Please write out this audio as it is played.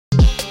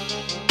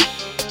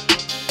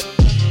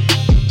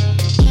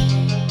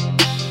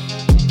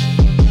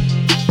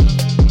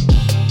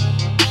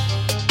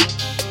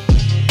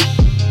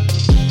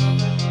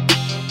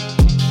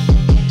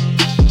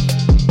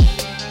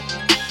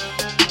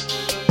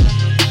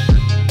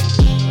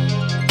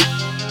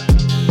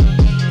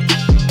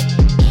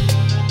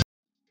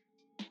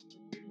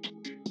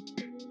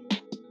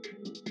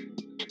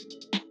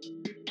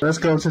Let's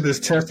go to this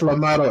Tesla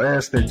Model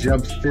S that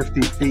jumps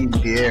 50 feet in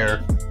the air.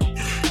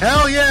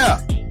 Hell yeah!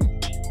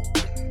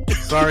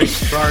 Sorry.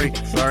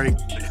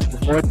 The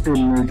voice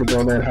didn't need to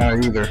go that high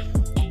either.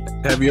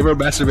 Have you ever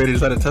masturbated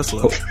inside a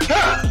Tesla?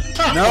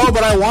 No,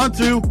 but I want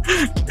to.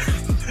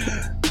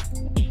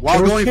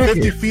 While going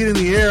 50 feet in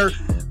the air.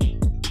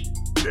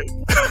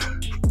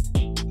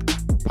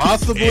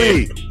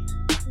 Possibly.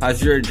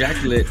 Has your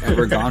ejaculate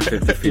ever gone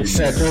 50 feet?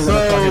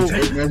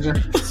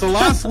 So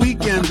last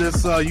weekend,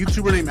 this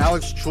YouTuber named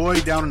Alex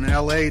Choi down in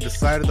LA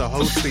decided to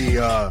host the.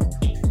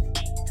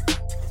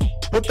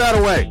 Put that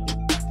away.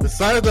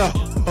 Decided to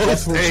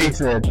host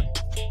a.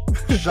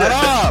 Shut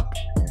up.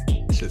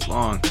 Shit's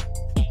long.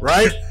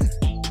 Right?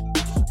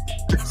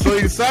 So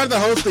he decided to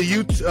host a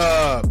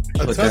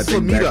Tesla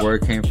meetup. Where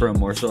it came from,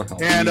 more so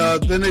help. And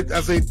then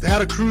as they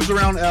had a cruise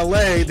around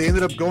LA, they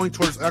ended up going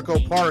towards Echo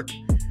Park,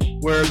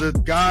 where the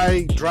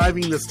guy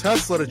driving this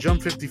Tesla to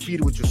jump 50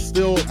 feet, which is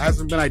still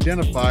hasn't been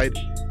identified,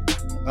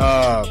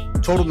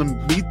 told him to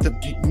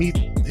meet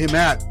him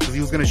at, because he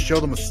was going to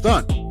show them a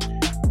stunt.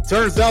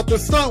 Turns out the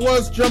stunt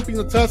was jumping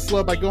the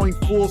Tesla by going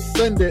full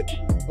send it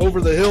over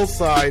the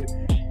hillside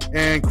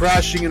and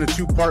crashing into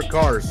two parked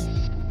cars.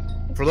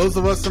 For those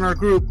of us in our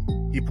group,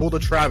 he pulled a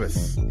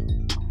Travis.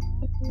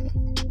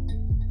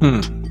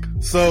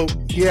 So,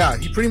 yeah,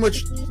 he pretty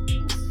much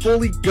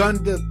fully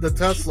gunned the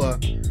Tesla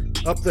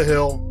up the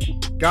hill,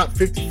 got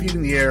 50 feet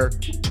in the air,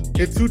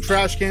 hit two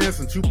trash cans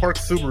and two parked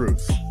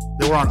Subarus.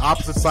 They were on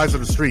opposite sides of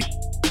the street.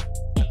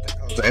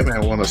 They might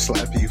want to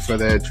slap you for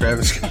that,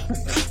 Travis.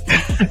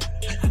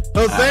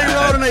 Jose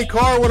rode in a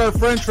car with our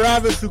friend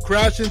Travis, who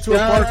crashed into a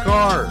parked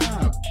car.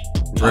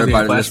 For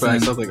everybody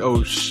flashbacks, listening, I was like,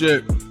 oh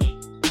shit. I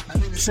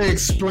need to say,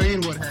 explain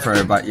what happened. For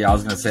everybody, I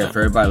was gonna say, for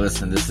everybody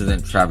listening, this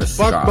isn't Travis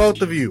Fuck Scott.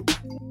 both of you.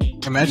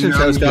 Imagine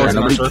Travis Scott was in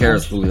our Nobody circle.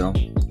 cares, Julio.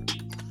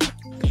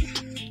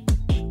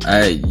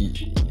 Hey,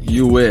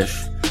 you wish.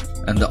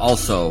 And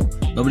also,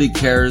 nobody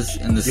cares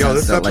in the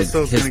sense that like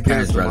episode's his gonna get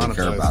parents us rather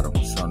care demonetized. about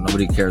him. So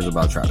nobody cares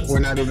about Travis. We're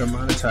not even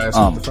monetized.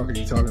 What the fuck are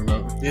you talking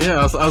about? Yeah,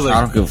 I was I like,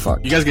 don't give a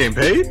fuck. you guys getting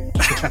paid?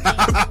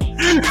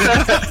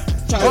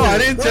 Oh, I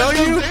didn't tell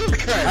you?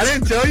 I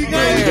didn't tell you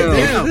guys? Yeah.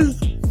 Damn.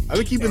 I've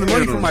been keeping the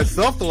money for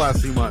myself the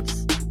last few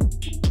months.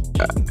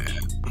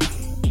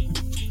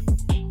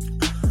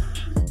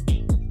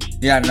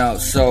 Yeah, no.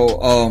 So,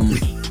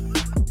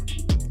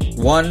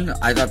 one,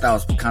 I thought that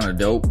was kind of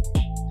dope.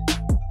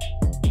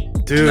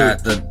 Dude.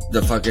 That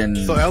the fucking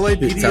So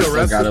LAPD Tesla got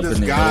arrested up this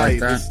in the air guy, like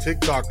that. this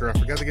TikToker, I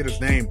forgot to get his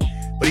name,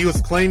 but he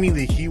was claiming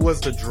that he was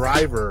the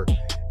driver,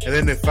 and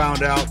then they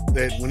found out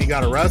that when he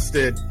got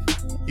arrested,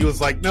 he was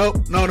like, no,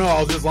 I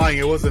was just lying,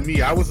 it wasn't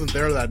me, I wasn't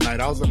there that night,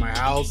 I was at my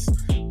house,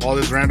 all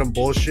this random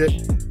bullshit.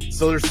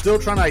 So they're still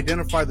trying to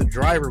identify the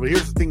driver, but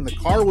here's the thing, the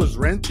car was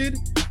rented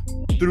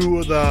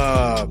through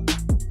the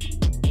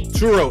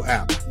Turo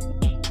app,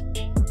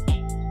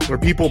 where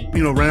people,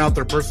 rent out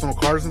their personal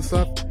cars and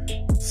stuff.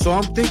 So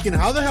I'm thinking,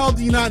 how the hell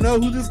do you not know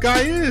who this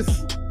guy is?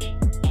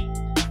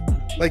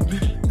 Like,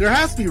 there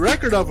has to be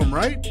record of him,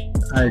 right?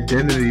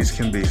 Identities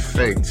can be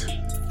faked.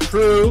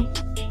 True.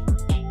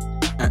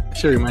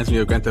 Sure reminds me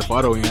of Grand Theft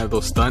Auto when you have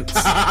those stunts.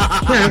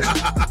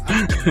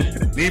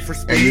 Need for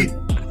Speed.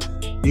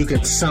 You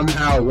can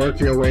somehow work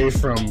your way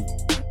from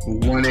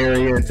one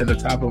area to the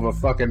top of a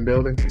fucking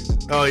building.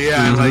 Oh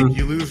yeah, and like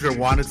you lose your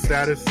wanted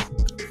status.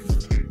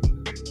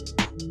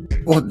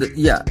 Well,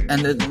 yeah,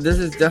 and this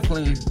is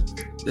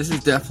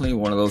definitely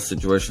one of those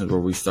situations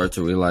where we start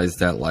to realize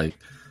that like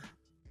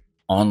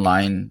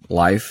online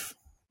life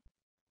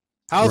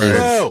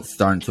is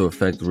starting to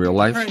affect real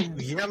life.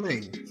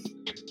 Yelling.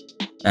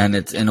 And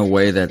it's in a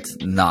way that's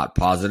not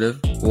positive.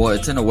 Well,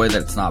 it's in a way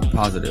that's not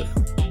positive.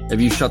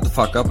 If you shut the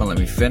fuck up and let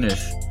me finish,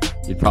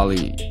 you'd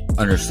probably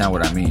understand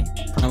what I mean.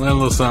 I learned a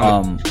little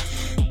something.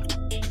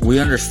 We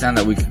understand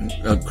that we can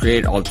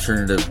create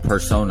alternative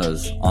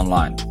personas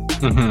online.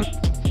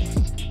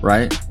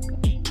 Right?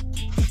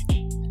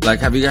 Like,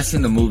 have you guys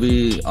seen the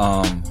movie?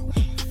 I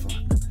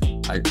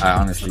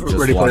honestly just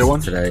Ready watched Player One?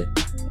 it today.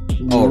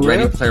 Oh,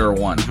 Ready Player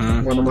One.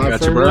 One of my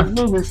Got you, favorite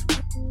bro. movies.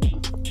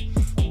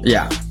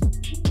 Yeah.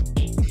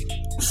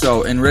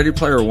 So in Ready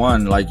Player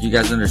One, like, you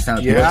guys understand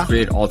that people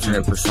create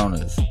alternate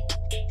personas.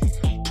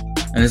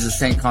 And it's the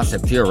same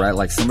concept here, right?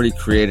 Like, somebody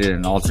created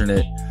an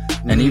alternate,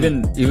 and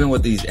even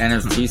with these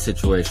NFT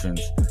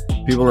situations,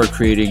 people are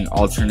creating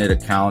alternate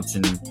accounts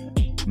and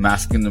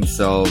masking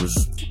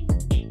themselves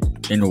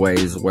in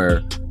ways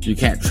where you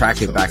can't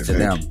track it back to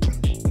them.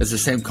 It's the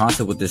same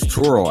concept with this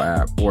Turo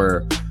app,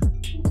 where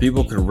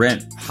people can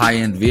rent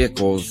high-end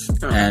vehicles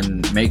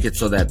and make it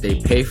so that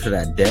they pay for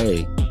that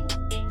day,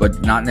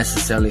 but not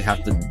necessarily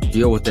have to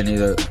deal with any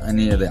of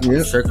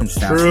the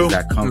circumstances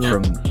that come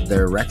from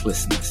their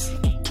recklessness.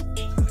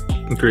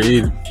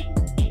 Agreed.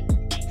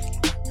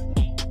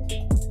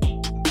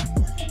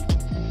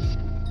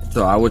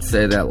 So I would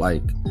say that,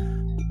 like,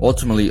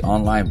 ultimately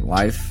online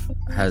life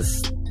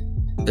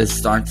is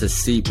starting to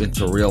seep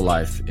into real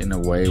life in a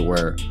way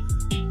where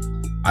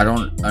I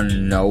don't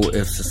know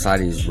if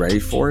society is ready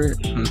for it,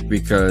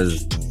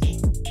 because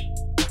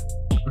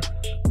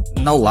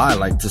no lie,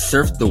 like to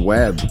surf the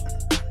web,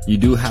 you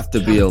do have to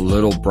be a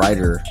little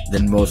brighter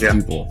than most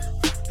people.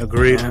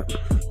 Agreed. Yeah.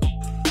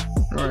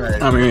 All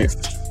right. I mean,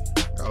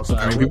 Oh,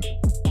 sorry. I was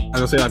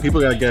gonna say, like, people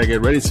gotta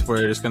get ready for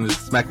it. It's gonna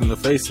smack them in the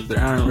face if they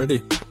aren't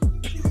ready.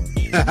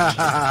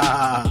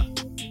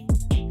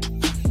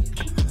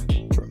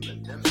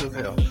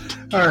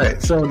 All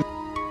right. So